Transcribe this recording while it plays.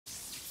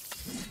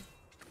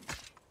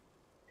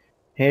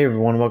Hey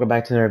everyone, welcome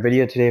back to another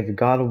video today of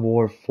God of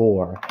War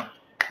 4.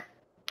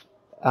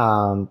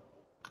 Um,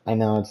 I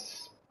know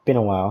it's been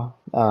a while.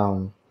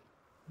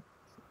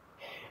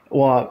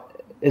 Well,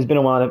 it's been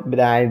a while that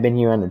I've been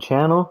here on the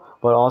channel,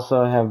 but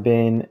also have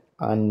been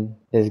on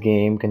this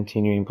game,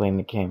 continuing playing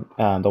the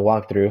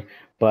walkthrough.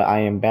 But I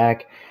am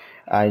back.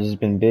 I've just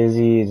been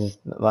busy.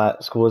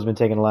 School has been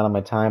taking a lot of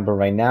my time. But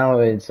right now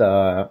it's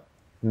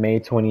May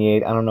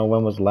 28th. I don't know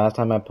when was the last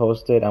time I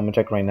posted. I'm gonna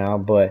check right now.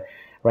 But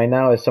right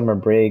now it's summer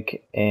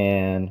break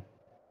and.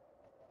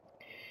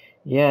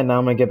 Yeah, now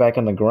I'm gonna get back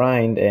on the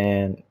grind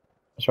and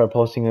start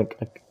posting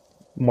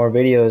more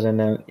videos and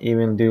then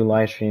even do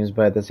live streams.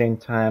 But at the same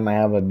time, I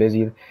have a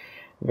busy,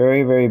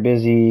 very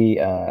busy,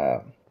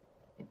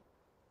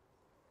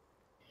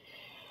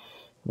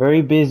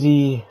 very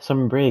busy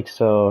summer break.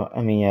 So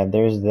I mean, yeah,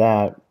 there's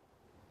that.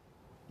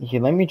 Okay,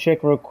 let me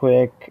check real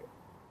quick.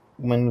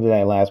 When did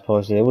I last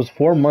post it? It was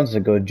 4 months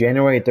ago,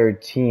 January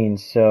 13th.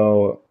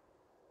 So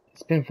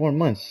it's been 4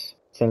 months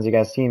since you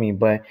guys see me.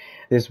 But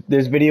this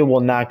video will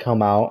not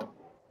come out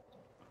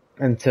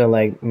until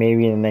like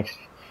maybe in the next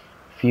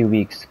few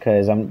weeks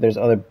because there's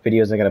other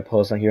videos I gotta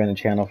post on here on the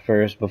channel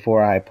first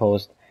before I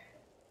post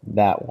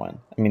that one.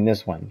 I mean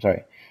this one,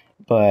 sorry.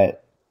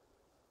 But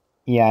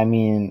yeah, I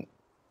mean,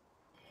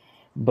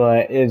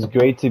 but it's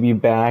great to be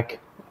back.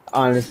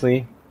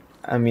 Honestly,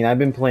 I mean I've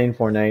been playing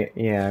Fortnite.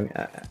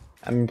 Yeah,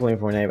 I've been playing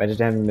Fortnite. I just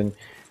haven't been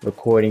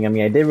recording. I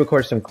mean I did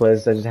record some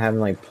clips. I just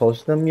haven't like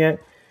posted them yet.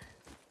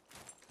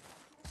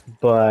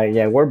 But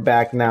yeah, we're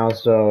back now.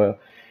 So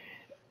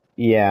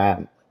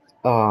yeah.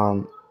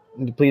 Um,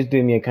 Please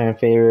do me a kind of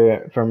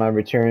favor for my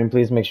return.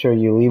 Please make sure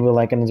you leave a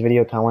like on this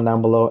video, comment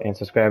down below, and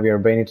subscribe if you're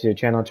brand new to the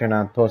channel. Turn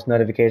on post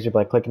notifications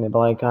by clicking the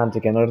bell icon to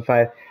get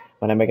notified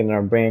when I make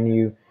another brand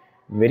new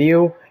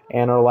video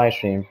and or live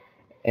stream.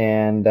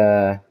 And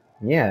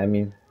yeah, I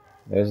mean,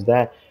 there's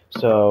that.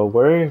 So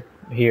we're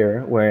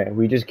here where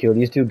we just killed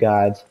these two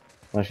gods.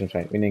 Well, I should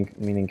try. We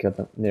didn't kill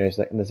them. There's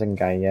the second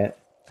guy yet.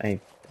 I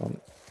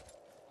don't.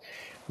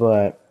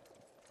 But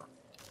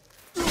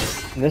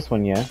this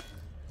one, yeah.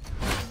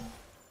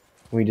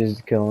 We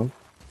just kill him,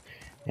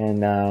 and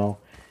now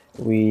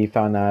we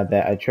found out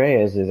that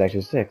Atreus is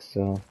actually 6.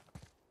 So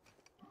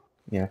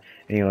yeah.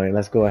 Anyway,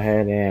 let's go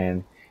ahead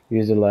and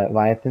use the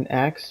Leviathan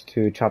axe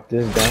to chop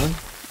this down.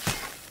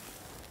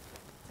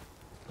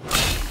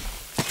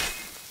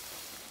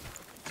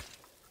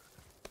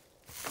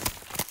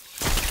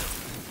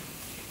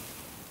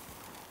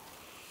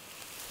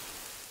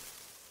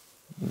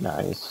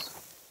 Nice.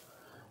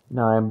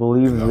 Now I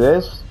believe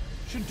this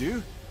should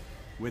do.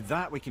 With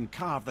that, we can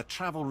carve the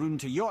travel rune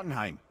to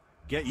Jotunheim.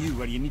 Get you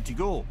where you need to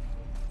go.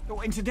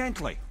 Oh,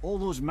 incidentally, all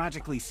those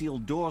magically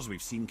sealed doors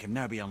we've seen can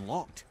now be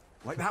unlocked.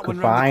 Like that one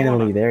round the corner.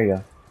 Finally, there you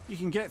go. You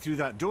can get through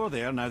that door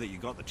there now that you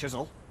got the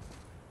chisel.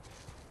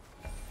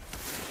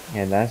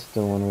 Yeah, that's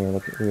the one we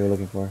were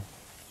looking for.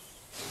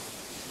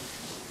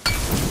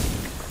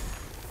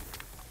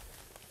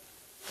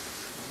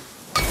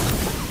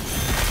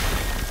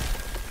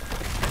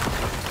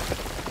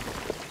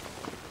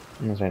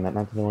 I'm sorry, not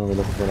the one we're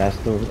looking for. That's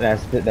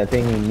that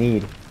thing we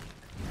need.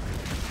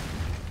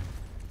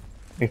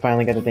 We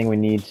finally got the thing we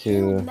need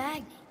to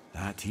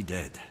That he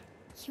did.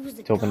 He was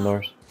to open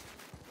doors.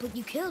 But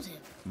you killed him.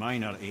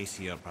 Minor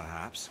Aesir,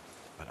 perhaps,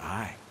 but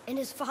I. And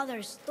his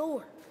father's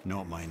Thor.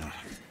 Not minor.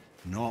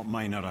 Not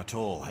minor at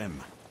all, him.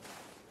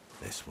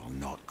 This will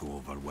not go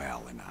over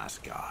well in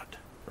Asgard.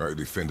 I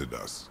defended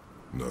us.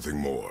 Nothing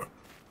more.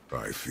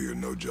 I fear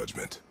no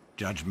judgment.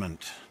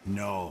 Judgment,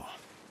 no.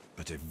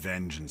 But if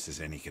vengeance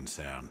is any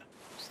concern.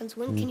 Since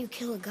when can you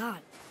kill a god?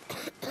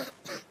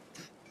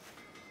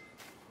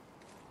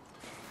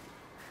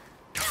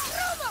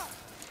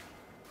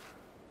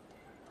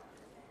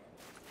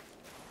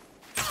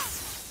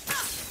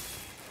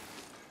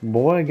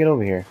 Boy, get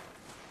over here.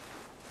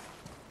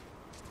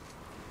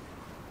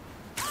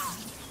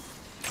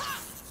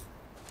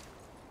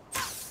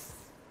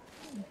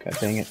 God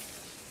dang it.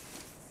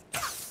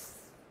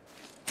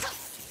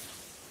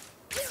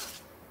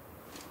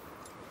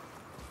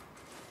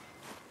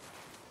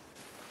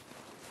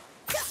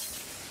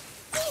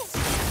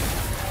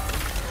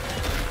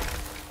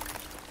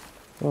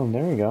 Boom,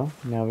 there we go.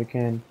 Now we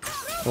can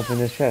open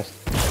this chest.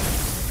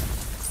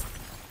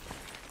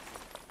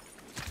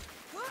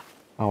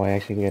 Oh, wait,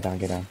 actually, get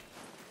down.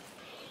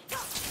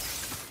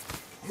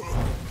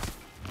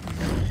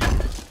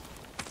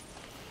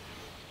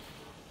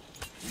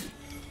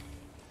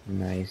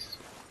 Nice.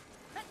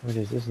 What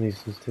does this lead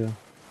us to?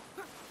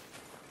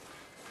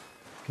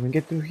 Can we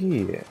get through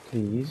here,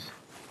 please?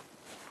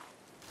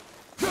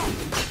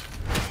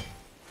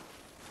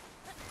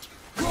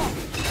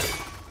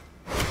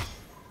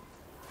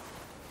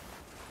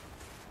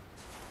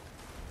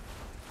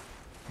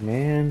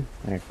 Man,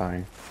 alright,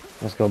 fine.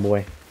 Let's go,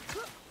 boy.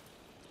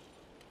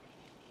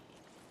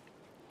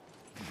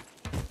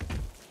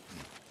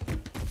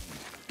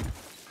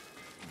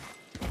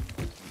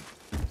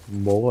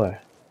 Boy.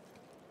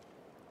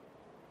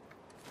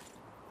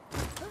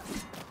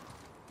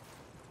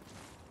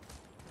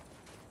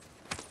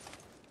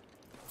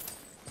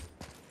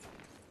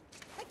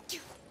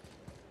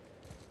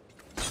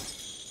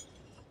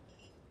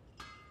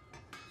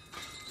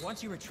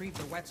 Once you retrieve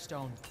the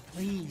whetstone,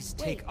 please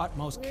Wait, take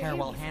utmost we were care here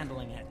while before.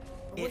 handling it.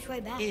 Which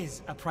way back? It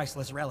is a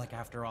priceless relic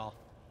after all.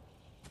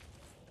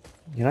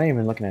 You're not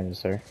even looking at it,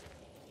 sir.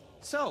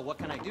 So, what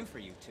can I do for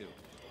you two?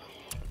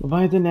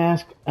 Leviathan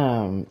ask,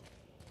 I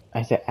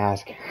said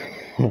ask.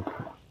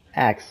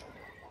 Axe.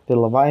 The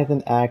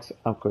Leviathan axe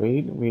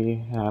upgrade we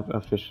have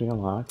officially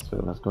unlocked. So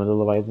let's go to the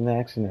Leviathan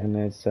axe and then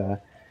it's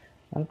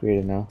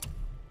upgraded now.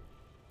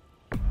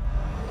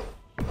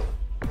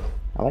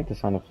 I like the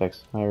sound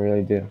effects. I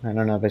really do. I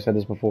don't know if I said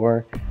this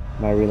before, but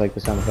I really like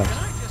the sound effects.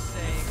 Can I just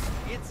say,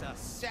 it's a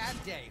sad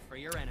day for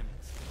your enemies.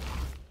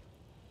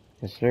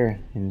 Yes, sir.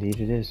 Indeed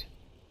it is.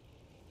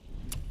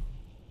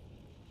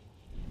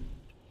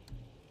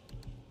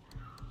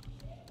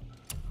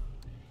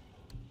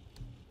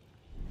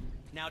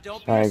 Now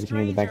don't Sorry, be a we can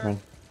hear the stranger. background.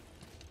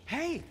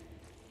 Hey,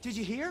 did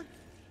you hear?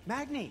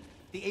 Magni,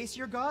 the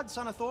Aesir god,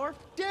 son of Thor,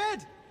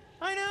 dead!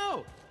 I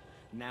know!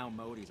 Now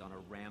Modi's on a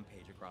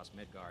rampage across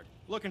Midgard,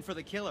 looking for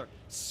the killer,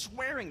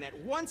 swearing that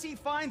once he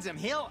finds him,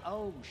 he'll...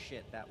 Oh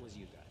shit, that was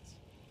you guys.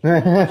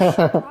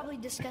 Should probably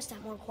discuss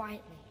that more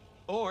quietly.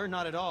 Or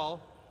not at all.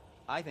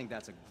 I think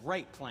that's a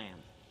great plan.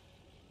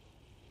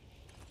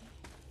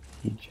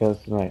 He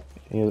just like,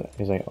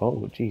 he's like,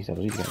 oh, jeez, that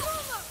was you guys.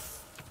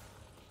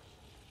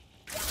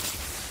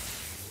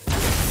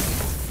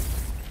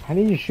 How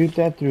do you shoot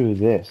that through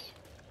this?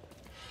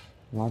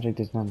 Logic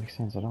does not make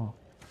sense at all.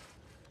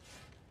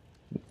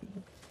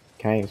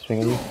 Can I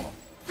swing at you?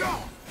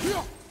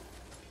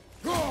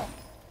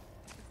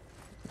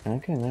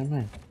 Okay, never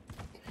mind.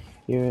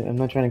 I'm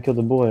not trying to kill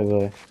the boy,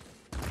 but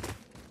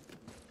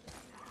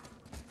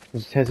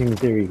just testing the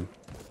theory.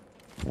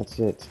 That's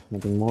it.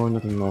 Nothing more,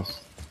 nothing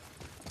less.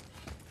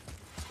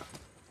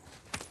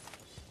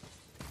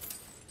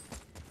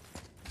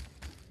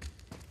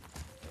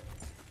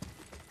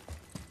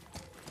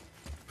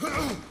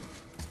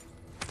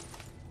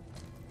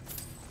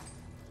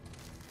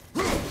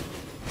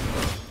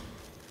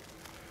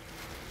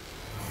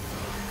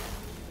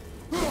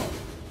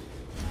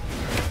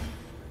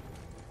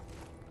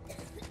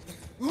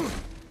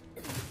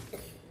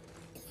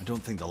 I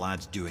don't think the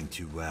lad's doing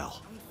too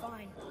well. I'm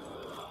fine. Worry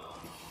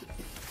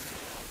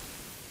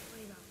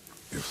about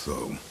it. If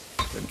so,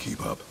 then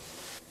keep up.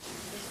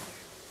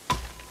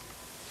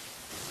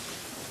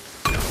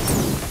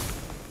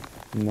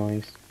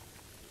 Nice.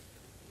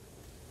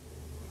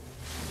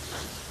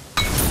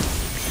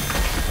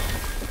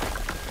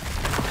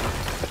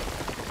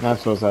 Not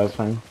so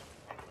satisfying.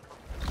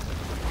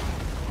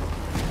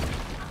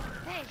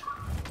 Hey,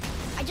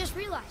 I just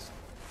realized.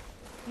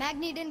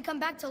 Magni didn't come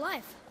back to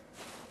life.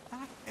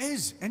 That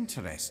is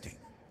interesting.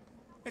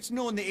 It's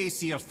known the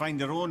Aesir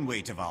find their own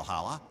way to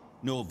Valhalla.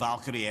 No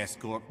Valkyrie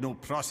escort, no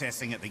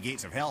processing at the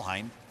gates of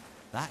Helheim.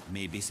 That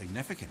may be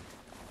significant.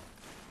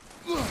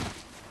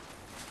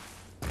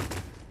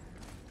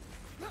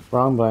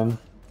 Wrong button.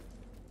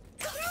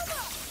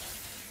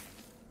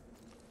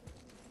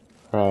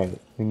 Right,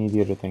 we need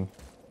the other thing.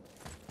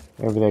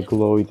 Whatever that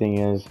glowy thing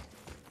is.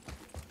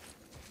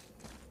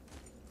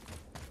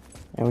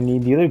 And we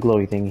need the other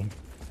glowy thing.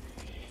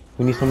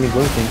 We need so many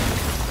glowy things.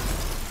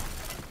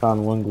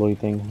 Found one glowy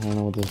thing. I don't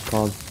know what this is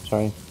called.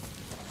 Sorry.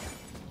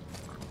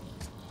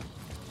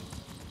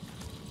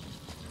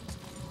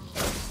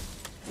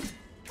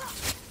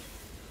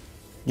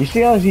 You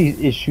see how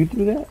he shoot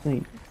through that?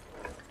 Like,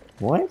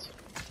 what?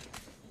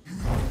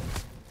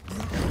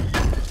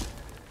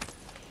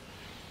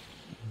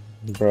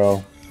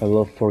 Bro, I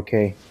love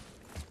 4K.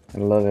 I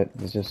love it.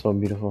 It's just so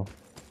beautiful.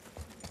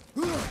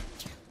 Bro,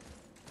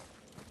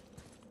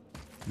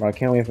 I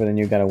can't wait for the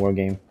new God of War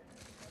game.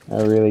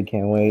 I really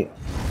can't wait.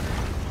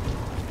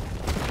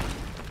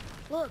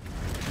 Look,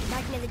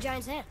 back near the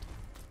giant's hand.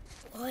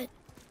 What?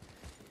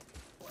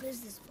 What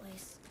is this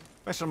place?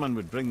 Fishermen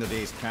would bring the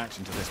day's catch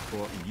into this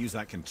port and use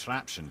that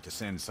contraption to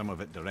send some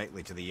of it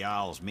directly to the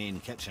Jarl's main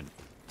kitchen.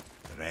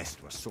 The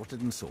rest was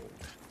sorted and sold.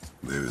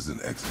 There is an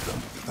exit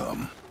under the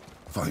thumb.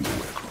 Find your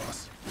way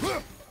across.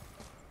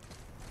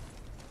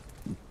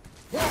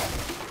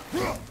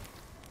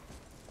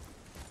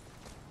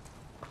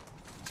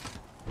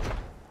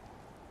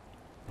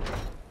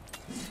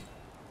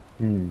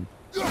 Hmm.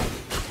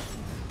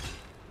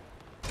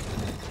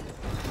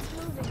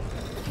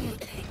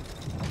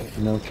 It's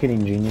moving. No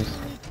kidding, genius.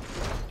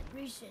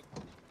 Reach it.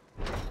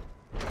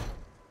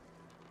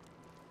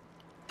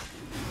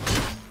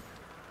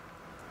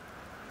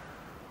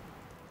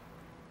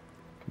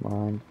 Come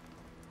on.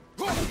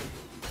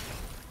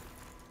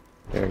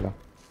 There we go.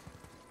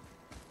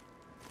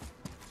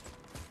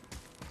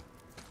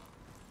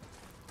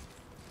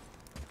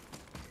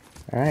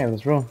 Alright,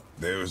 let's roll.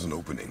 There is an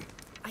opening.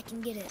 I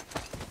can get it.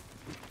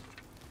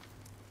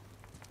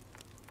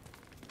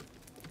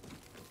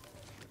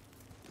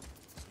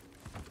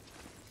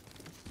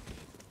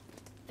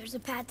 There's a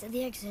path to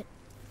the exit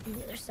on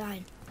the other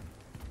side.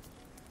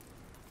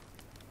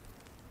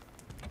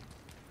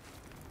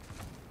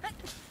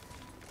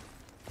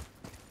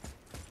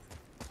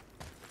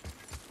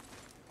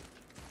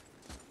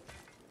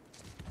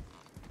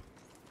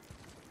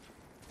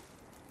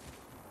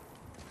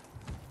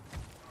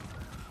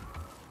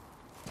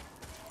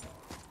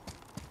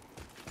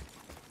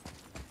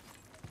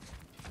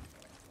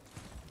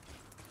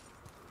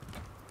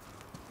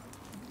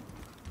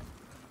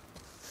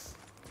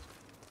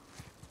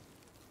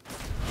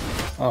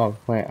 Oh,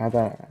 wait, I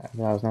thought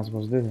I was not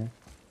supposed to do that.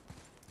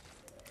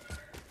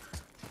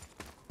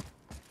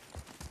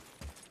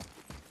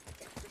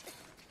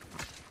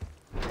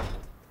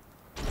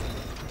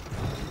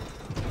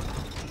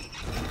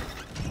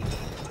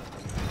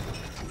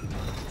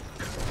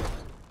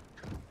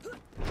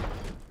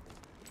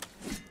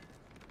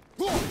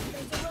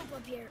 There's a rope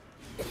up here.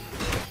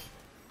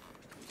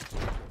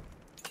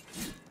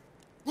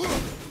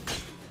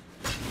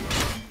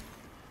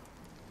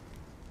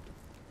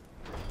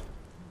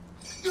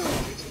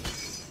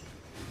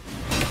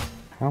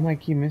 How am I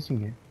keep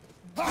missing it?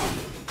 I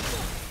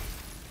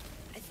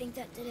think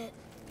that did it.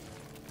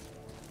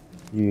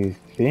 You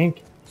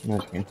think? No,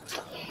 it's okay.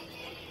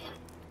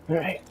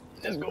 Alright,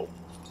 let's go.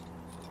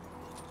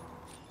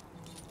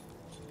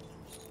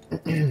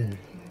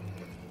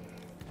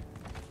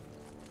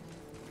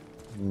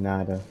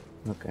 Nada.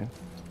 Okay.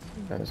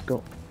 Let's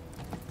go.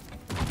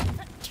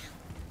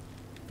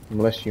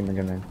 Bless you,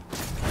 Mega Man.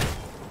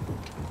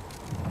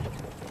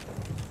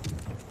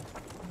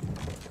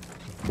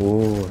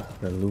 Ooh,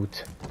 the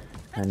loot.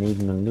 I need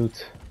the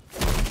loot.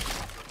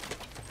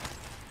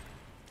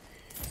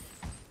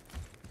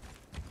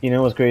 You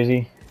know what's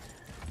crazy?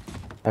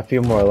 I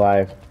feel more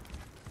alive.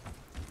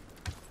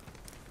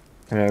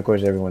 I mean, of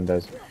course, everyone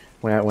does.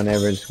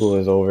 Whenever school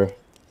is over.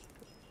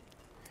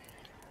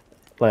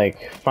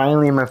 Like,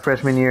 finally, my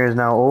freshman year is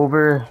now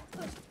over.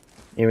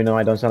 Even though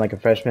I don't sound like a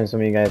freshman, some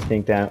of you guys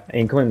think that,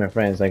 including my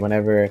friends, like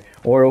whenever,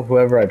 or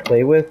whoever I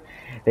play with,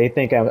 they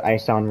think I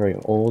sound very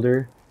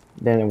older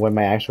than what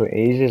my actual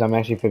age is. I'm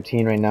actually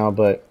 15 right now,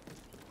 but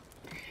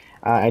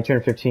I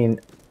turned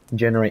 15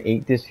 January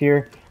 8th this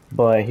year.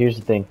 But here's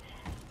the thing.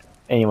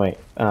 Anyway,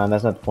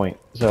 that's not the point.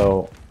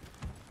 So,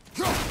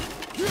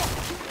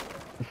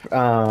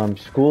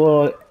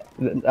 school,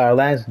 our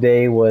last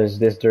day was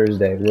this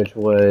Thursday, which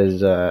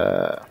was,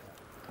 well,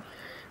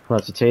 so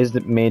today's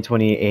May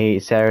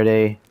 28th,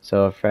 Saturday,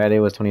 so Friday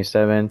was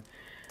 27,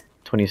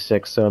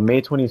 26. So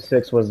May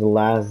 26th was the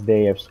last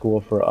day of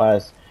school for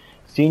us.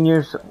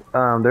 Seniors,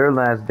 their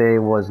last day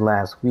was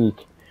last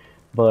week,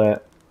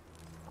 but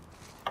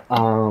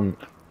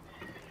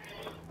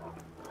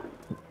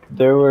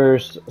there were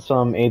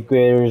some 8th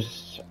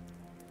graders,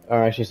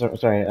 or actually,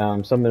 sorry,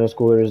 some middle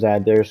schoolers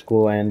that their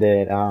school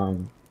ended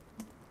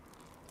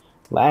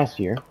last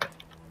year.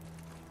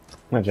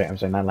 I'm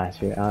sorry, not last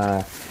year.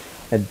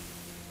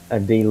 A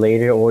day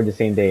later or the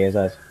same day as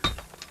us.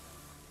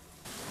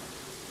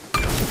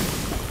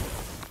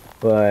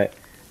 But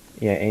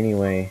yeah,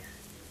 anyway,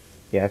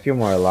 yeah, I feel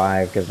more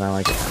alive because now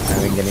like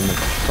I've been getting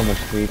so much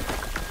sleep.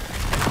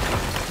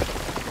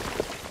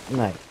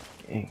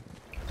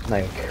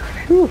 Like,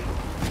 whew.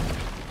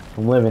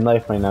 I'm living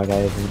life right now,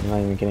 guys. I'm not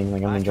even kidding.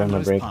 Like, I'm enjoying my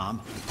break.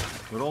 Palm.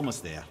 We're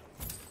almost there.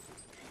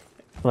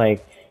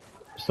 Like,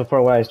 so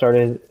far what I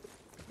started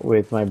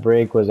with my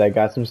break was I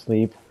got some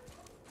sleep,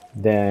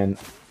 then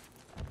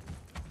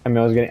I mean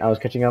I was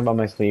catching up on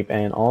my sleep,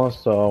 and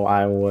also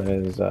I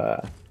was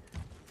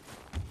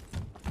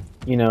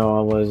you know,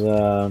 I was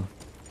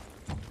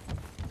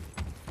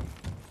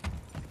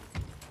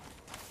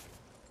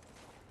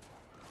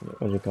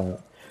what do you call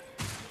it?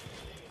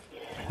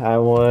 I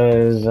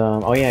was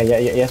oh yeah,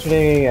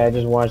 yesterday I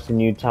just watched the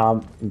new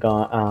Top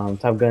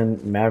Gun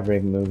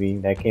Maverick movie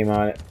that came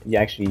out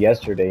actually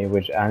yesterday,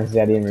 which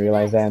honestly I didn't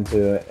realize that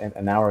until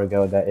an hour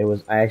ago that it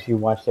was. I actually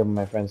watched it with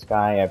my friend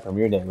Sky at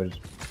premiere day, which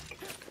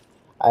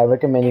I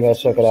recommend you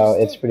guys check it out.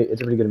 It's a pretty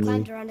good movie.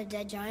 Climbed around a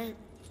dead giant,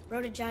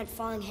 rode a giant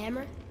falling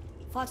hammer,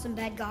 fought some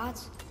bad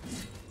gods.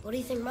 What do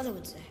you think Mother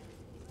would say?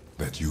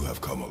 That you have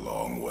come a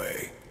long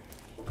way.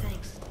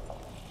 Thanks.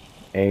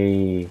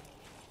 A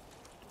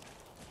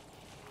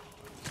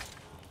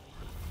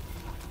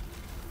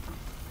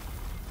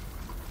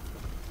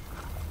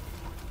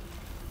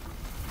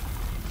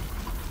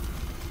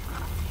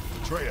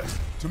Atreus,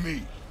 to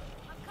me.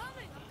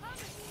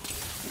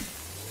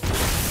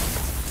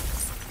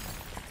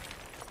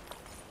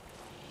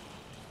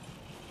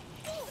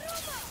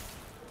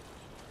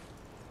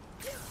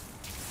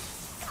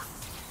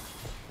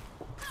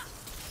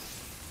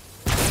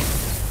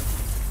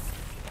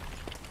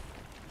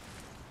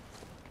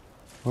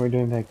 What are we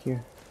doing back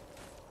here?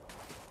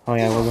 Oh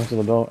yeah, we're going to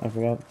the boat. I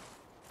forgot.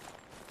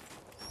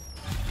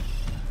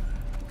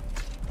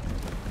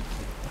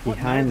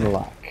 Behind the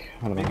lock.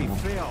 I don't Maybe know.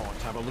 Freya ought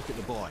to have a look at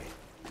the boy.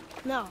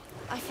 No,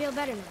 I feel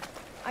better now.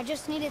 I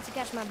just needed to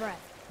catch my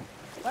breath.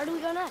 Where do we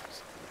go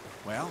next?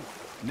 Well,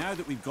 now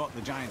that we've got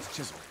the giant's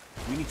chisel,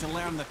 we need to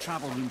learn the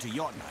travel room to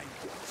Jotunheim,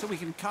 so we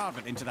can carve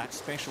it into that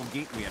special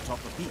gateway atop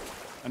the peak,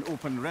 and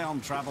open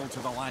realm travel to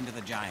the land of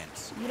the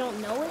giants. You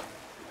don't know it?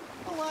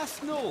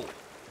 Alas, no.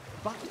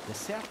 But the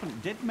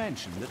serpent did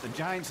mention that the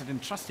giants had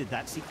entrusted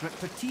that secret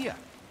to Tyr.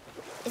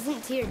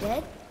 Isn't Tyr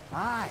dead?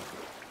 Aye,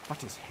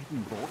 but his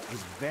hidden boat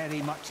is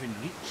very much in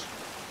reach.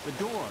 The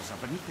doors are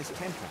beneath his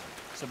temple,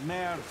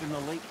 submerged in the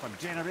lake for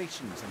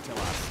generations until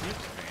our snake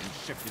friend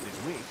shifted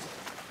his weight.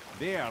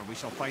 There we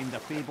shall find the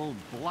fabled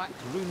Black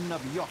Rune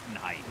of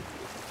Jotunheim.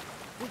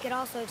 We could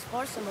also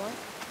explore some more.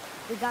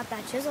 We got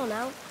that chisel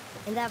now,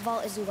 and that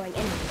vault isn't going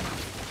anywhere.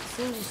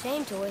 Seems a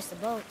shame to waste the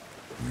boat.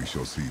 We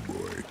shall see,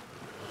 boy.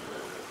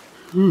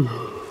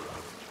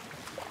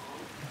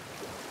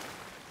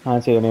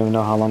 Honestly, I don't even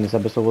know how long this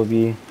episode will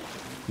be.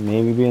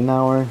 Maybe be an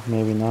hour,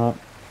 maybe not.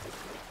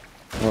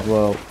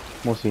 Well,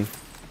 we'll see.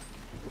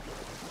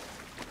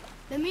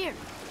 Mimir,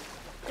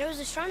 there was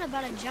a shrine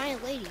about a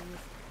giant lady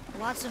with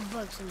lots of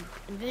books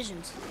and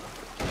visions.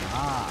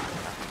 Ah,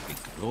 the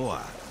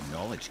Groa,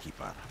 knowledge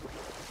keeper.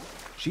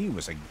 She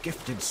was a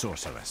gifted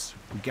sorceress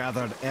who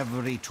gathered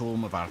every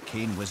tome of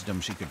arcane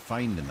wisdom she could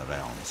find in the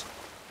realms,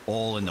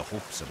 all in the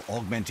hopes of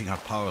augmenting her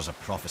powers of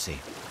prophecy,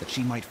 that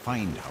she might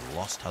find her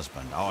lost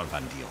husband,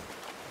 Arvandil.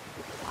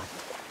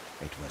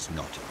 But it was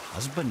not her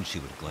husband she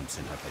would glimpse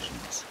in her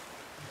visions,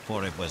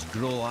 for it was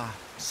Groa,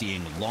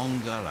 seeing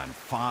longer and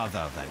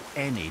farther than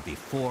any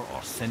before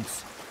or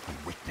since, who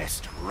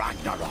witnessed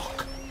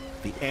Ragnarok,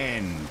 the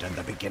end and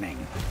the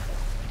beginning.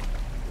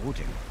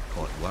 Odin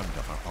caught word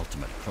of her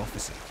ultimate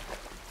prophecy.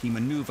 He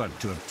maneuvered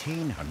to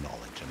obtain her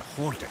knowledge and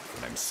hoard it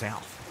for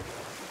himself.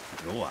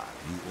 Groa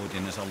knew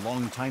Odin as a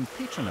long-time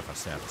patron of her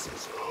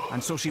services,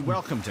 and so she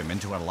welcomed him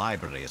into her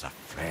library as a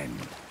friend.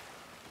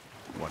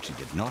 What she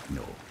did not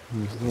know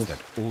was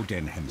that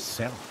Odin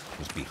himself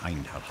was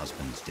behind her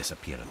husband's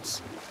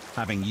disappearance,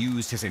 having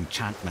used his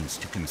enchantments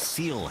to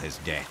conceal his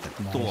death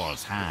at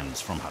Thor's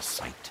hands from her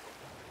sight.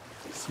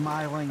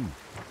 Smiling,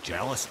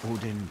 jealous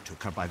Odin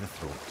took her by the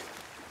throat,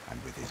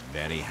 and with his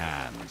very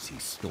hands he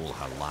stole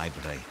her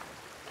library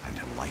and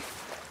her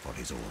life for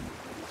his own.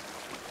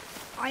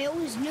 I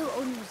always knew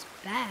Odin was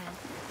bad.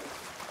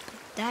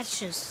 That's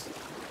just...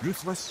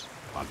 Ruthless,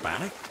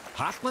 barbaric,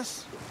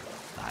 heartless?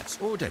 That's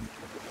Odin.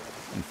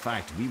 In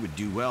fact, we would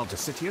do well to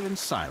sit here in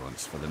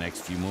silence for the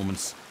next few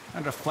moments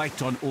and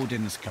reflect on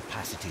Odin's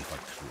capacity for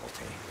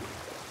cruelty.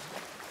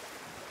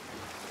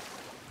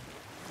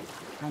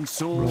 And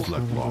so...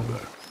 Reflect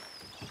longer.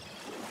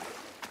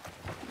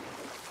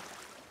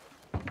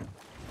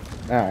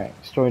 Alright,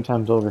 story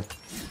time's over.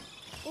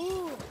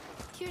 Ooh,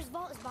 Tyr's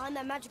vault is behind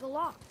that magical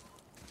lock.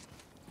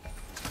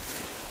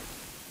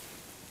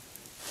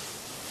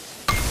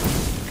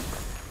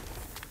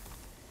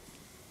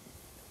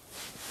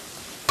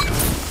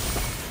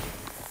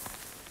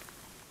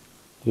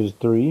 There's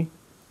 3.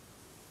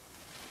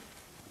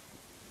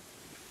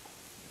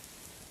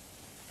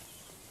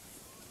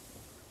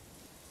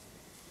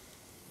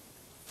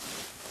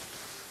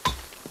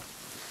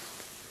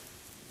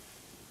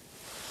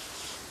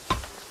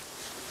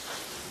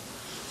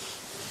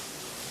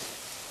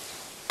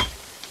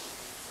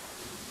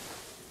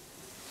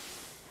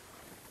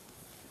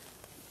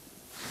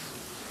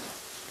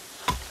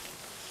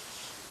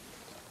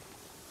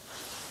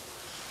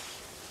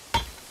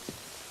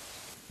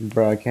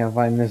 Bro, I can't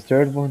find this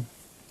third one.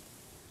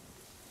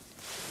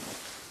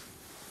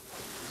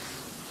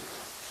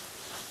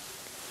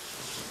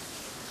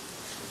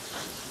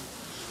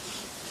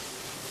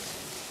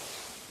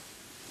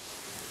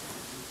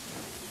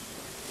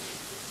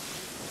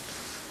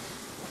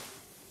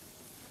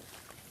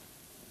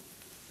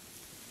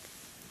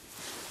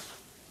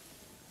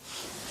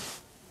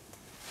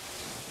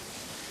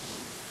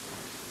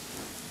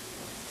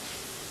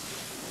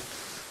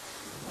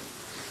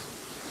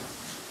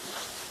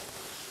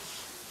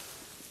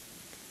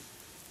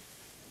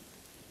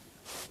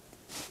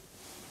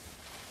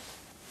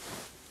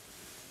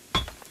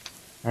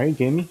 Are you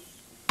kidding me?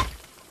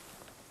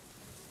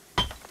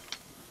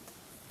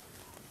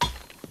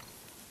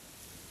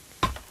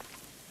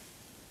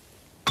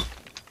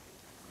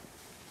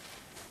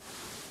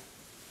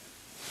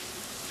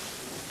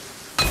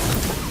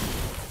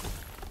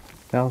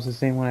 That was the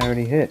same one I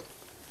already hit.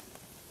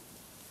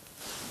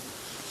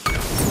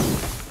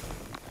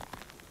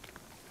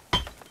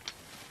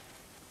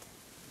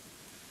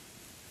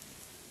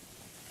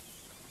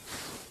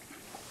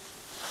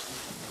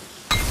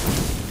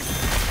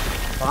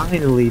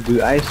 Finally,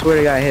 dude, I swear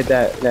to God, I hit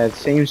that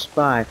same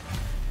spot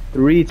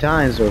 3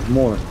 times or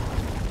more.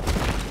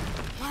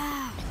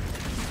 Wow,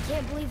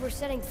 can't believe we're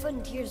setting foot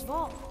in Tyr's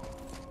vault.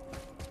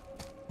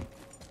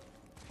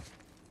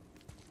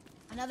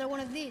 Another one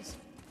of these.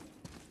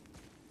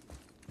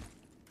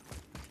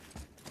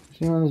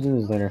 See, let's do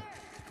this later.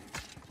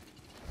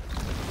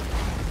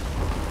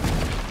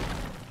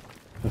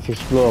 Let's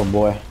explore,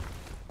 boy.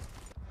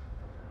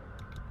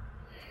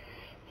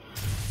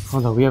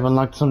 Hold on, we have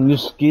unlocked some new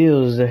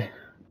skills.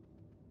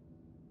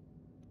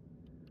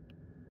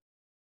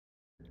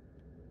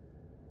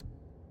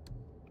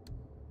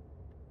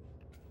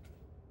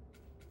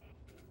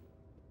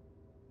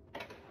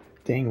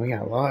 Dang, we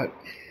got a lot.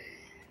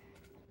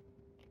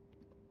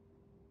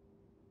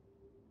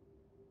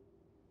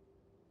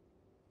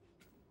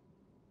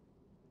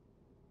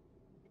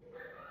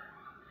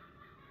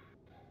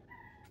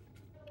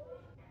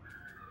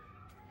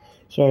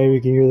 Sorry, we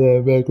can hear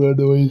that background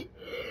noise.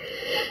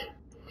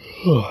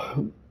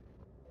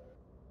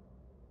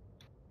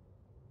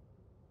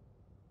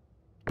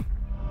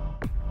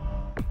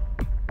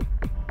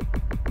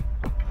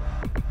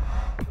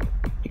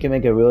 You can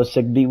make a real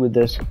sick beat with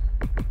this.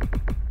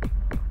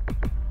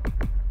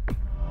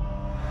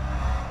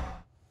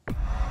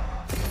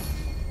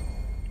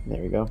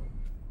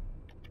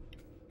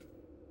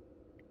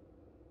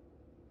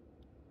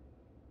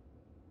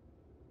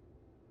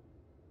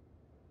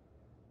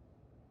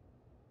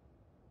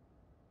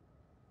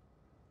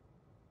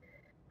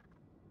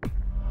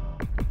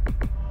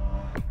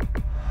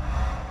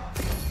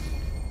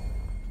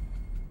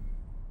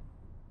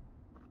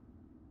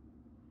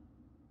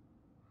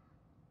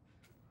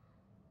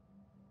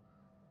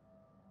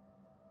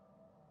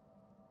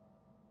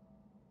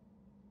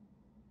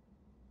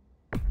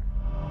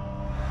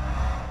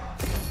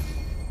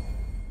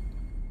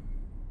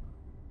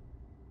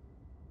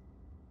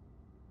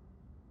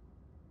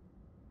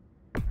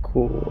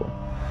 Cool.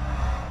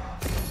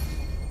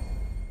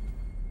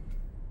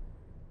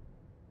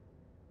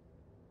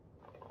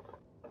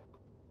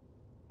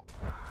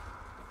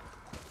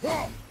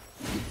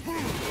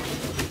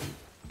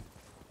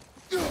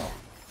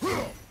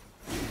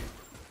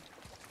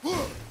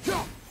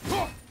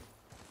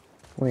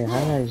 Wait, how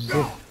did I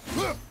zip?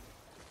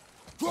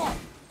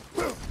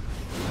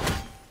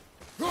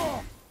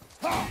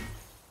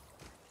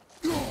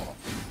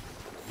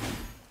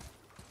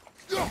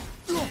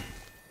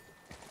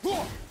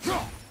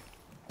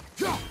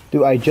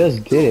 Dude, I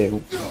just did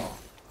it.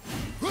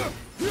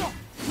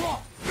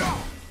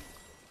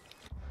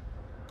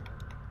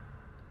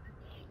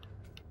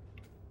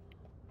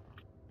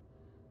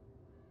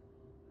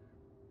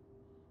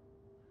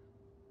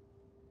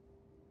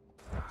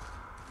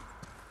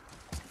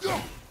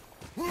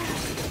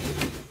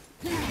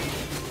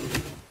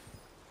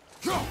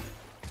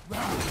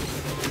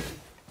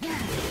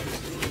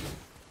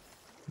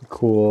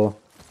 Cool.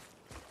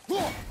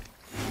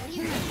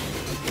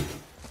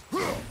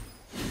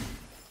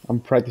 I'm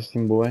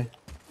practicing, boy.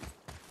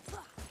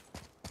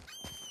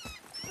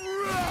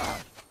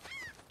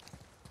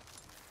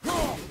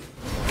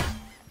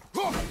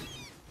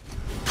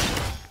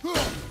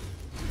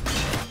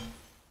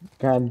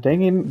 God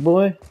dang it,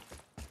 boy.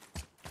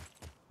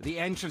 The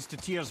entrance to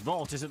Tyr's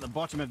vault is at the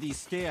bottom of these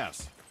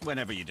stairs.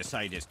 Whenever you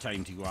decide it's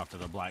time to go after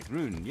the Black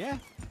Rune, yeah?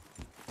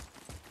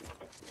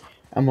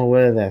 I'm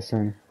aware of that,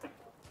 son.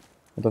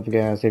 But don't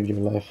forget I saved your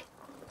life.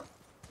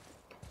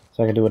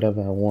 So I can do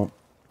whatever I want.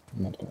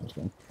 I'm not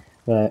gonna.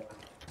 But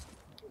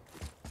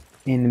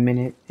in a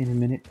minute.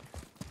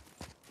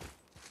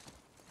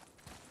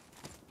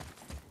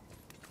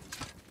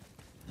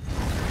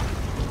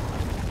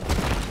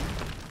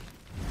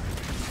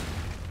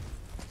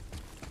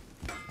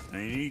 I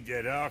need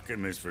that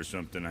alchemist for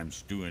something I'm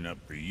stewing up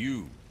for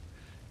you.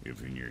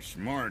 If you're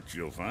smart,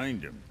 you'll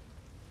find him.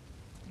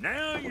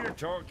 Now you're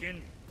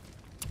talking.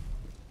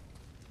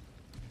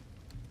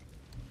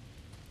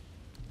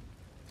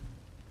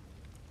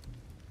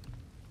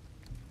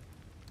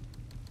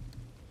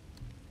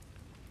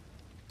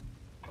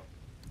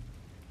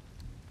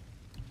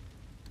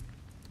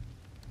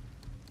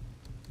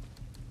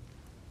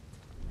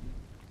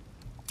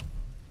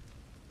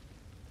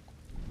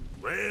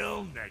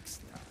 Well,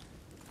 next time.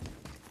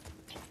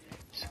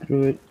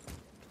 Screw it.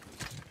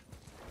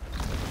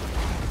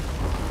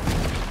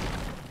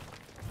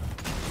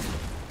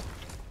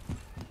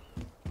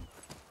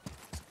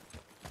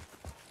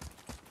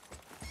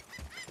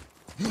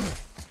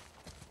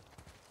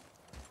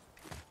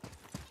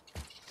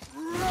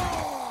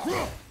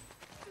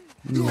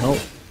 Nope.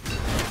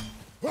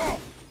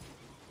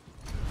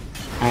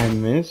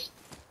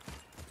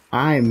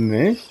 I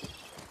missed.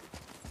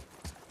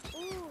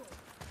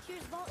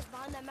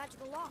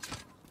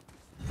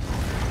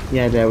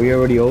 Yeah, that we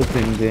already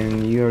opened,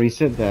 and you already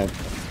said that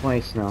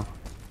twice now.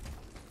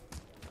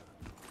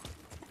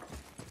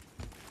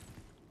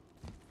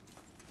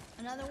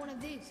 Another one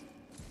of these.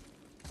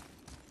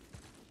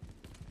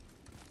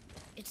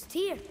 It's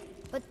Tyr,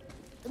 but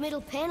the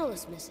middle panel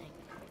is missing.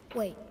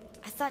 Wait,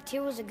 I thought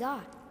Tyr was a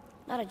god,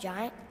 not a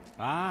giant.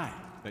 Aye,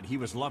 but he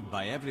was loved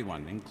by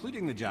everyone,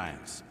 including the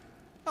giants.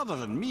 Other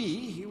than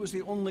me, he was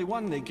the only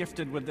one they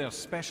gifted with their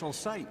special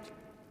sight.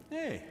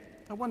 Hey,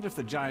 I wonder if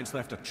the giants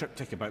left a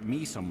triptych about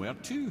me somewhere,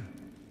 too.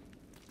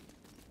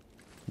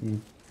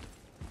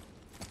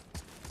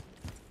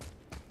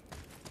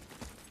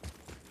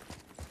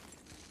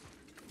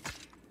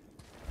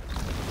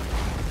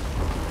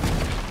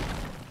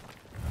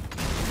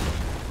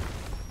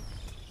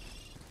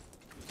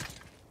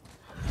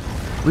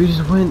 We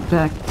just went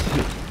back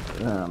to...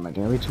 Oh my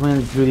god, we just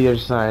went through the other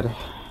side.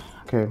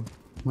 Okay,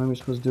 what are we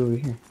supposed to do over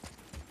here?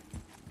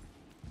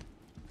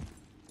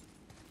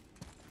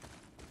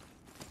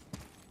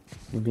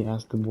 Maybe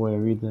ask the boy to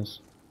read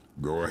this.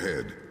 Go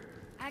ahead.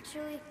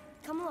 Actually,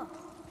 come look.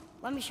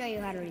 Let me show you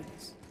how to read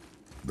this.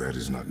 That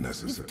is not You've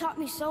necessary. taught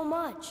me so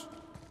much.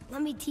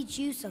 Let me teach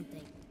you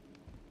something.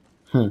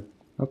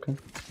 Okay.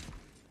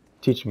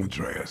 Teach me.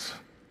 Atreus.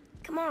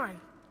 Come on.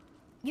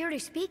 You already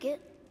speak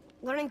it.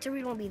 Learning to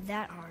read won't be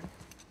that hard.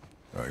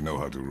 I know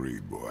how to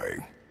read,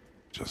 boy.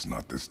 Just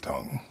not this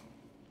tongue.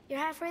 You're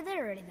halfway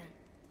there already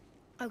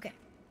then. Okay,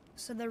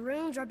 so the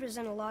runes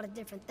represent a lot of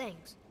different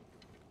things.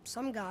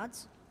 Some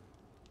gods,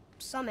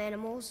 some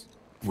animals.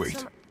 Wait.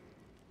 Some...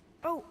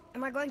 Oh,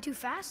 am I going too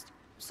fast?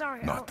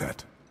 Sorry. Not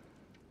that.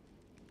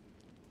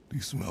 Do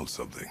you smell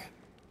something?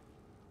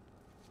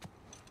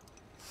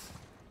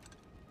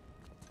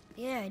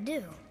 Yeah, I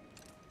do.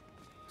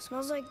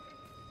 Smells like...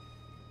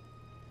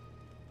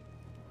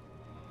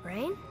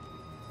 rain?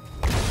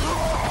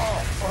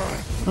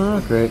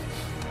 Oh, great.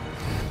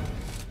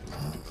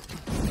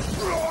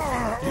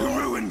 You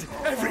ruined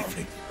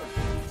everything.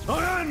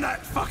 I earned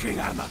that fucking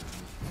hammer.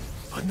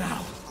 But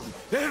now,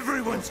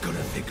 everyone's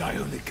gonna think I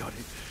only got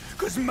it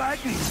because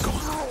Magni's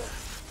gone.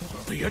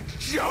 It'll be a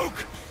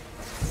joke.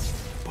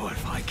 But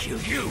if I kill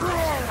you,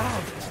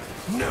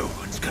 no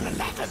one's gonna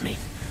laugh at me.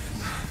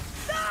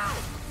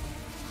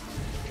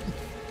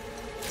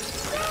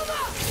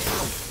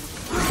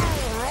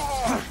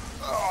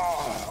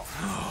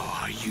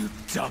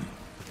 dumb?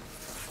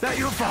 That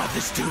your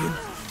father's doing?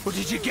 Or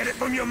did you get it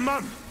from your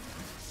mum?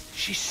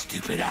 She's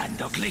stupid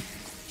and ugly.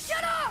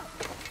 Shut up!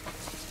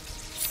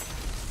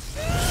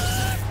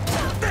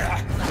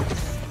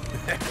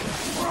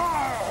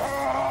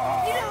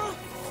 You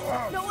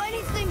don't know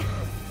anything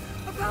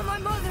about my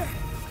mother.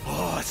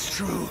 Oh, it's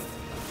true.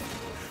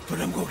 But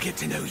I'm gonna get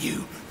to know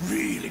you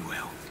really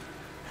well.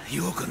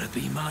 You're gonna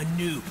be my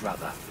new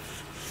brother.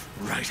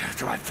 Right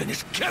after I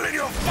finish killing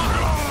your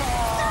father!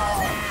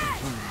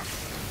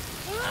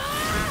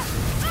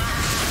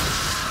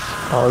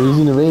 Oh, he's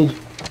in a rage.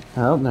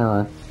 Oh, never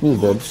mind. He's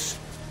dead. Oops.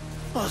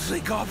 I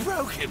think I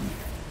broke him.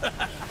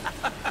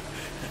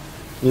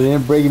 You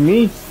didn't break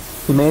me.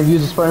 He may have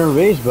used his Spartan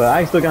rage, but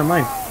I still got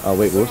mine. Oh,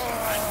 wait, whoops.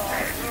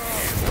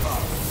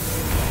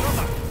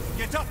 Brother,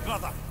 get up,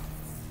 brother.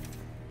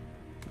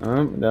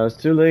 That was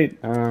too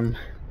late. Never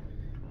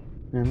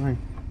mind.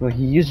 Well,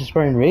 he used his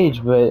Spartan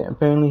rage, but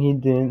apparently he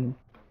didn't.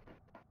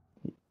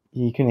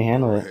 He couldn't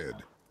handle it.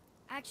 Ahead.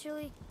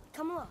 Actually,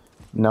 come look.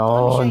 No,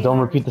 Let me show and you don't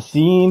how to repeat read. the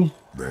scene.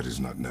 That is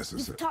not You've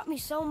necessary. taught me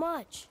so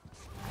much.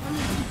 Let me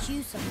teach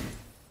you something.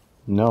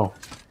 No.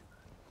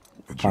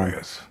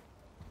 Atreus.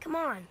 Come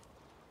on.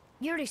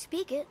 You already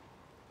speak it.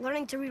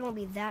 Learning to read won't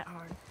be that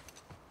hard.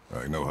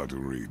 I know how to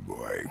read,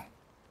 boy.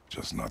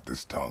 Just not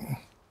this tongue.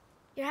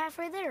 You're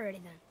halfway there already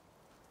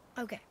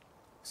then. Okay.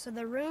 So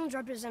the runes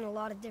represent a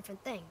lot of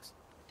different things.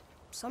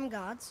 Some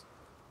gods.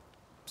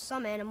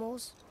 Some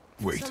animals.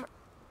 Wait, Some...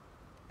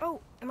 Oh,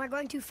 am I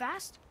going too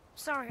fast?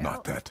 Sorry.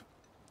 not that.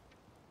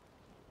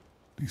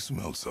 Do you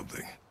smell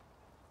something?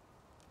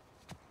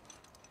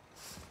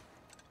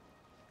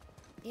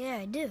 Yeah,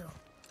 I do.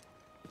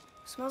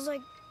 Smells like...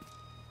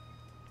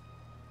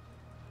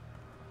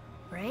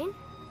 rain?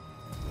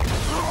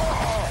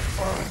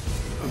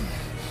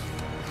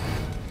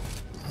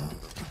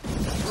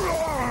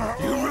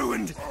 You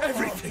ruined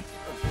everything.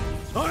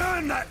 I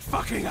earned that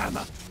fucking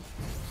hammer.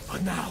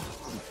 But now,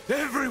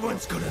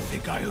 everyone's gonna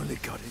think I only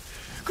got it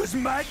because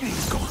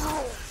Magni's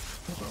gone.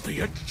 It'll be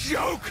a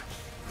joke.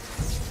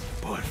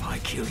 But if I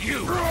kill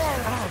you,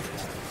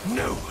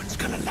 no one's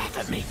gonna laugh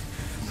at me.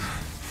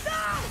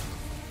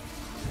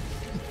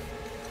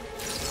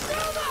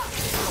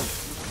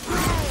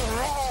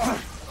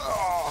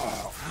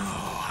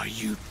 Oh, are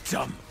you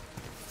dumb?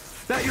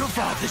 That your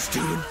father's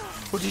doing?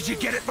 Or did you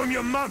get it from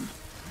your mum?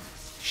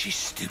 She's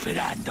stupid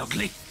and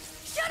ugly.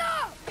 Shut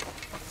up!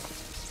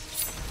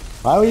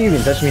 Why would you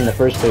even touch me in the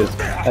first place,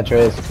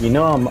 Atreus? You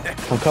know I'm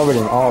covered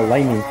in all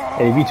lightning,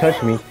 and if you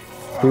touch me,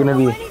 you're gonna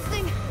be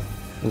Anything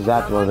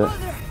zapped with it.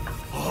 mother.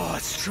 Oh,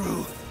 it's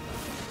true.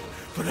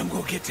 But I'm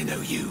gonna get to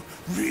know you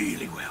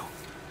really well.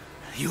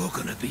 You're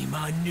gonna be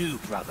my new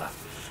brother.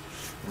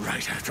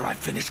 Right after I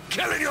finish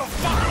killing your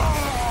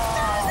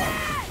father!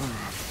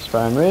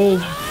 Spartan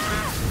rage.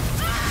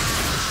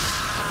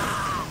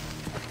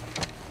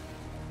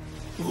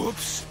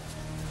 Whoops.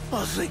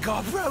 I think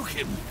I broke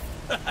him.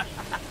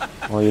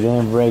 Well, you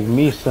didn't break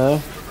me, sir.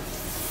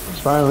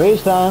 Spartan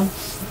rage time.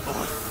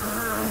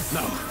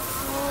 No.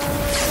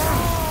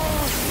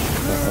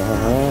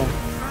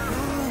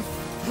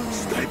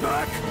 Stay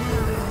back.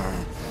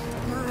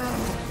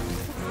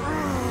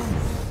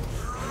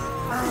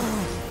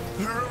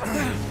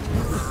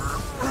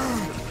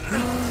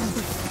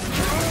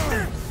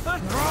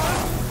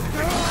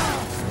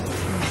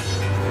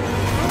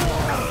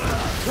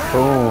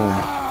 Boom.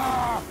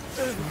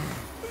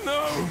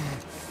 No.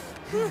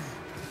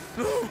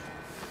 No.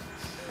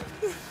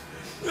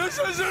 This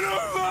isn't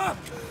over.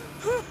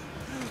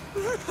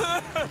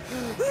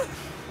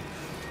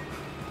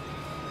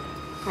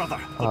 Brother,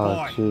 the Oh,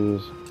 boy.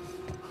 jeez.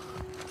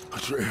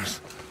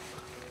 Atreus.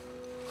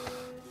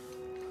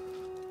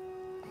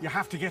 You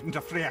have to get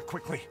into Freya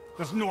quickly.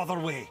 There's no other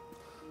way.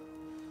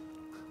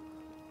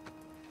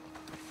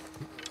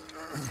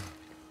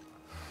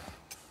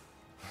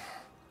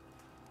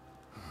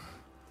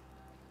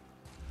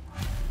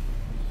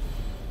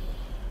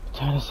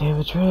 Trying to save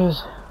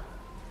Atreus.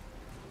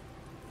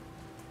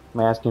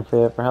 I'm asking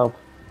for help.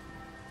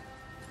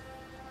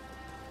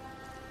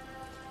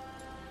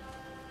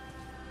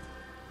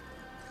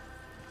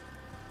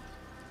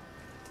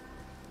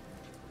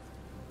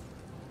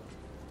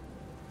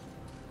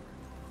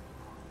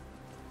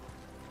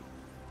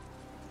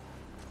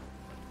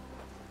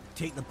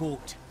 Take the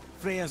boat.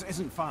 Freya's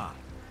isn't far.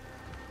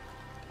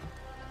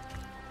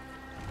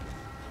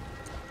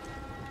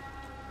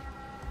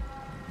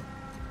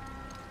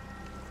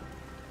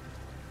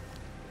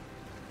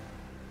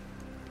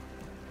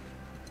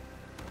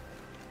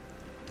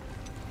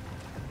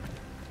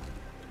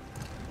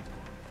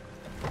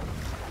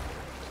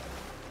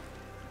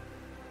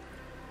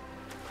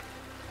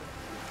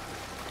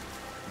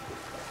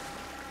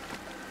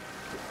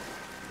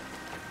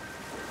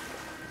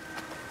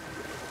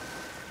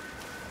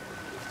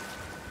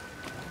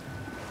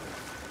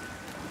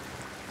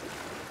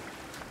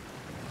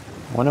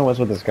 I wonder what's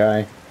with this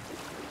guy.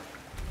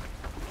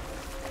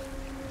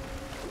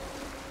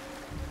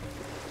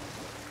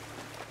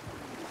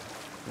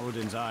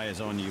 Odin's eye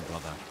is on you,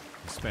 brother.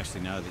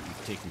 Especially now that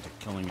you've taken to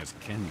killing his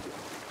kin.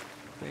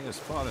 Freya's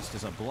forest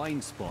is a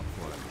blind spot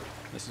for him.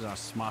 This is our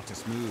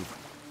smartest move.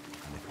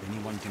 And if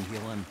anyone can heal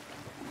him,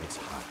 it's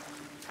her.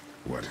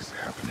 What is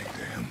happening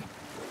to him?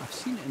 I've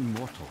seen it in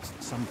mortals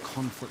that some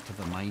conflict of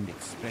the mind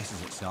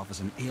expresses itself as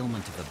an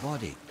ailment of the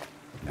body.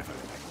 Never in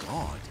a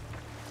god.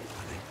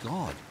 But a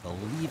god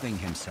believing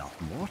himself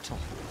mortal.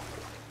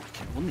 I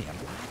can only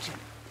imagine.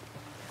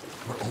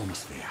 We're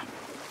almost there.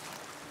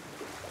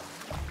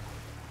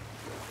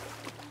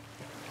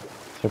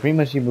 So pretty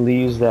much he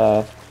believes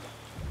that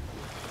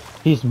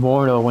he's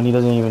mortal when he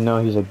doesn't even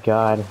know he's a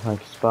god, like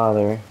his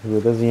father,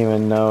 who doesn't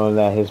even know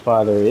that his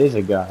father is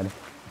a god.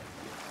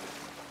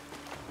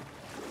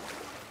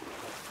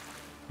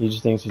 He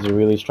just thinks he's a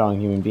really strong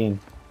human being.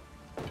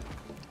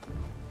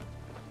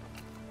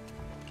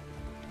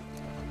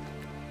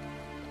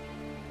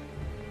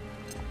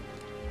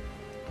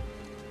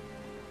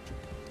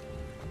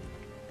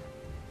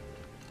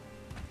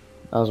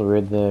 That was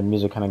weird, the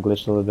music kind of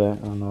glitched a little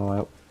bit, I don't know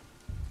why.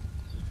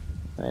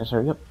 Let's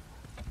hurry up.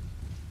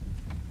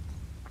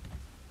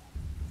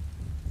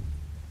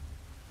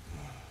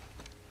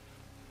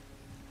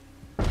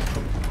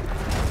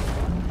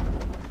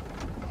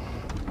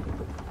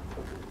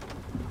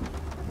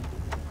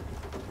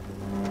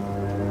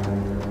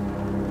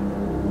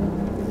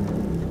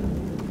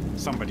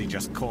 Somebody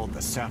just called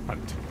the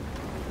serpent.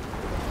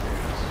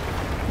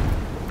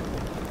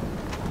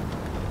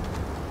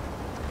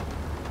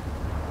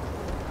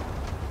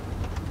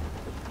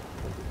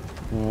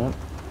 Yep.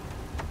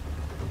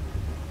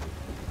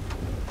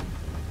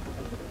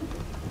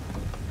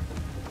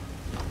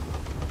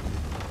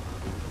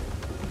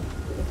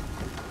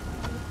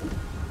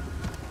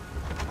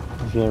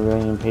 He's getting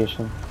really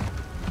impatient.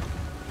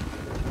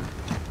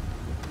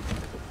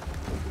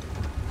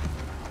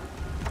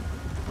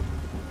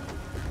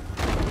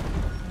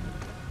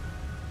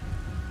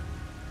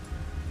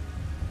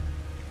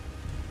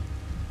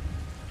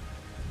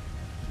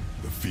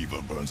 The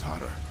fever burns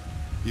hotter.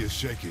 He is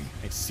shaking.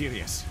 It's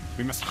serious.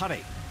 We must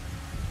hurry.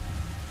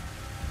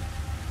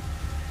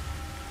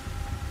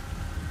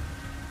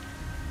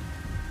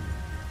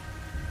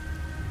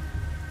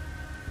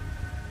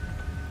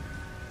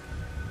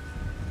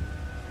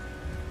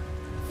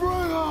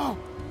 Freya!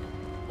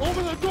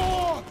 Open the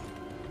door!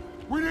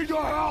 We need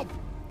your help!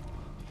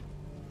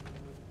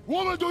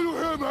 Woman, do you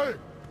hear me?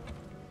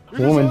 It is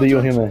Woman, do you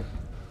urgent. hear me?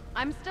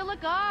 I'm still a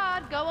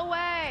god. Go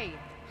away.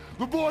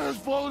 The boy has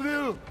fallen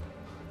ill!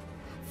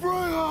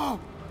 Freya!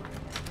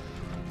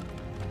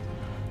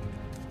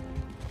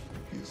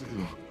 He is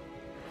ill.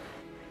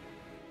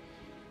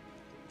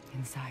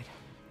 Inside.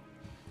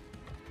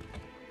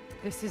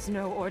 This is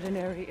no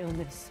ordinary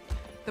illness.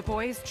 The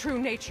boy's true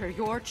nature,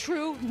 your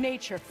true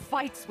nature,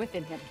 fights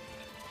within him.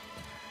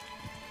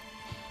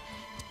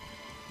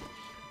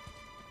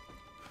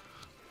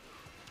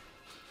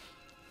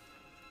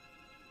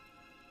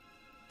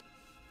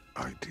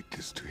 I did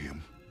this to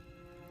him.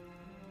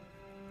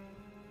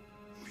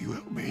 Will you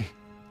help me?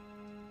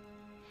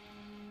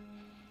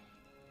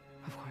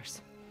 Of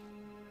course.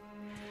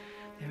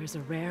 There is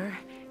a rare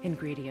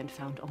ingredient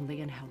found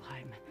only in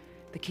Helheim.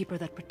 The keeper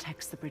that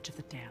protects the Bridge of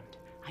the Damned.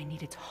 I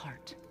need its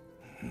heart.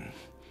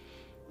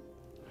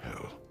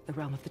 Hell, The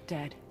realm of the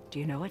dead. Do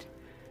you know it?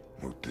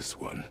 not this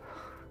one.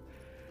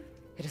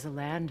 It is a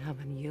land of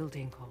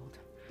unyielding cold.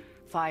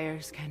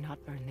 Fires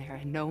cannot burn there,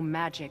 and no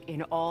magic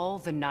in all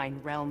the 9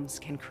 realms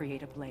can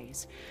create a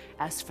blaze.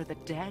 As for the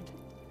dead,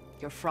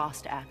 your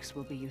frost axe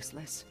will be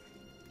useless.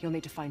 You'll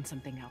need to find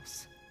something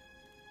else.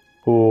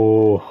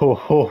 Oh, ho,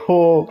 ho,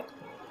 ho.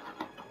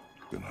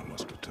 Then I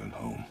must return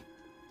home.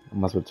 I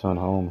must return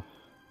home.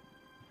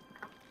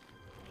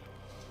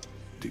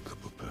 Dig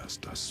up a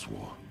past I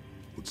swore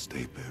would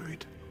stay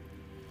buried.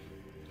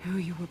 Who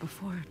you were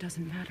before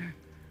doesn't matter.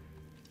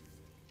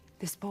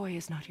 This boy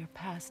is not your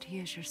past, he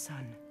is your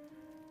son.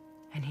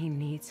 And he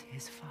needs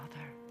his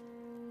father.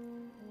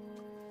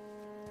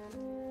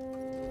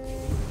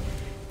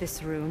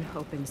 This rune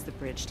opens the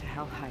bridge to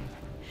Helheim.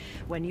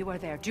 When you are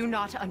there, do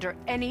not under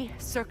any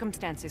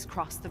circumstances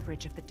cross the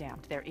Bridge of the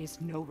Damned. There is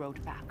no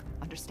road back.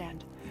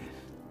 Understand?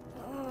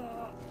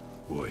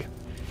 Boy,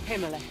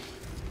 Himmele,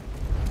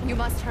 you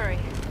must hurry.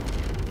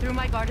 Through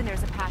my garden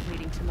there's a path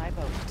leading to my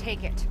boat.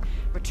 Take it.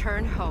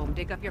 Return home,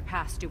 dig up your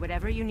past, do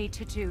whatever you need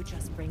to do.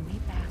 Just bring me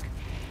back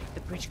the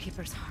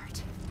Bridgekeeper's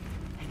heart,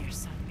 and your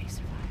son may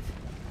survive.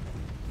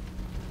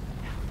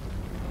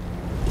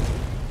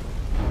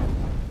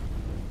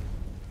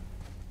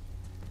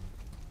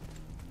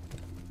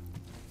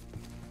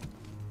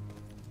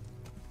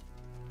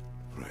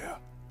 Freya.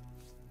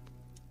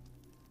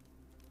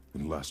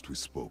 When last we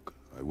spoke,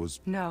 I was...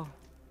 No.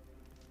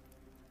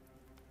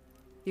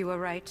 You were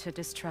right to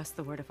distrust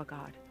the word of a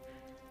god.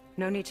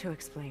 No need to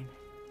explain.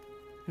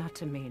 Not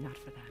to me, not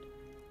for that.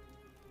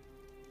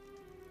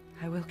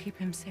 I will keep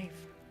him safe.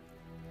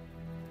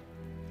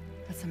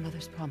 That's a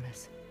mother's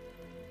promise.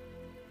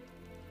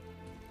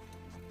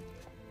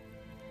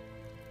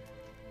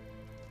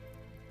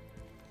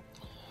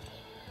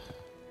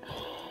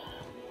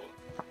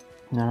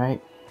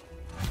 Alright.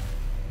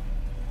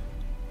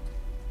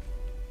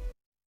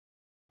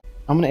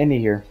 I'm gonna end it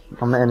here.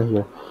 I'm gonna end it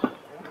here.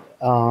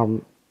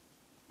 Um,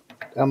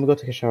 I'm gonna go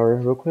take a shower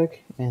real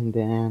quick, and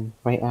then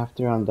right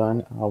after I'm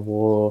done, I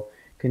will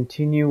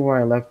continue where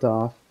I left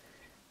off.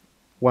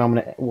 So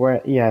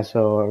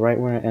right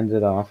where I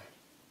ended off,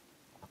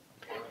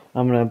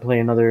 I'm gonna play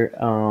another.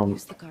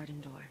 Here's the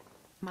garden door.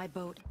 My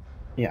boat.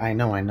 Yeah, I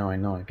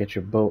know. Get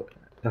your boat.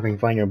 I can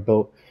find your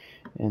boat,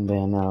 and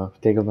then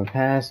take up my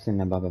past, and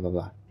then blah blah blah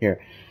blah.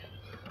 Here.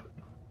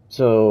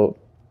 So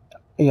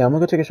yeah, I'm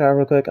gonna go take a shower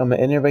real quick. I'm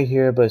gonna end it right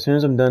here, but as soon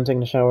as I'm done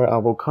taking a shower, I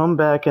will come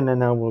back and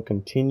then I will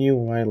continue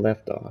where I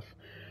left off.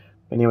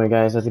 Anyway,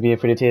 guys, that's to be it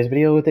for today's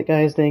video with it,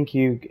 guys. Thank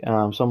you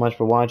so much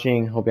for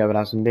watching. Hope you have an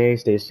awesome day.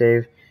 Stay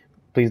safe.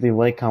 Please leave a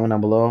like, comment down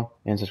below,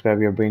 and subscribe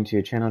if you're brand to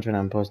your channel. Turn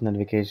on post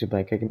notifications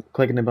by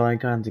clicking the bell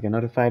icon to get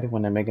notified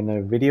when I make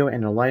another video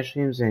and no live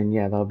streams. And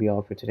yeah, that'll be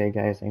all for today,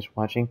 guys. Thanks for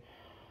watching.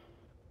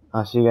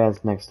 I'll see you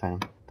guys next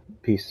time.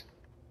 Peace.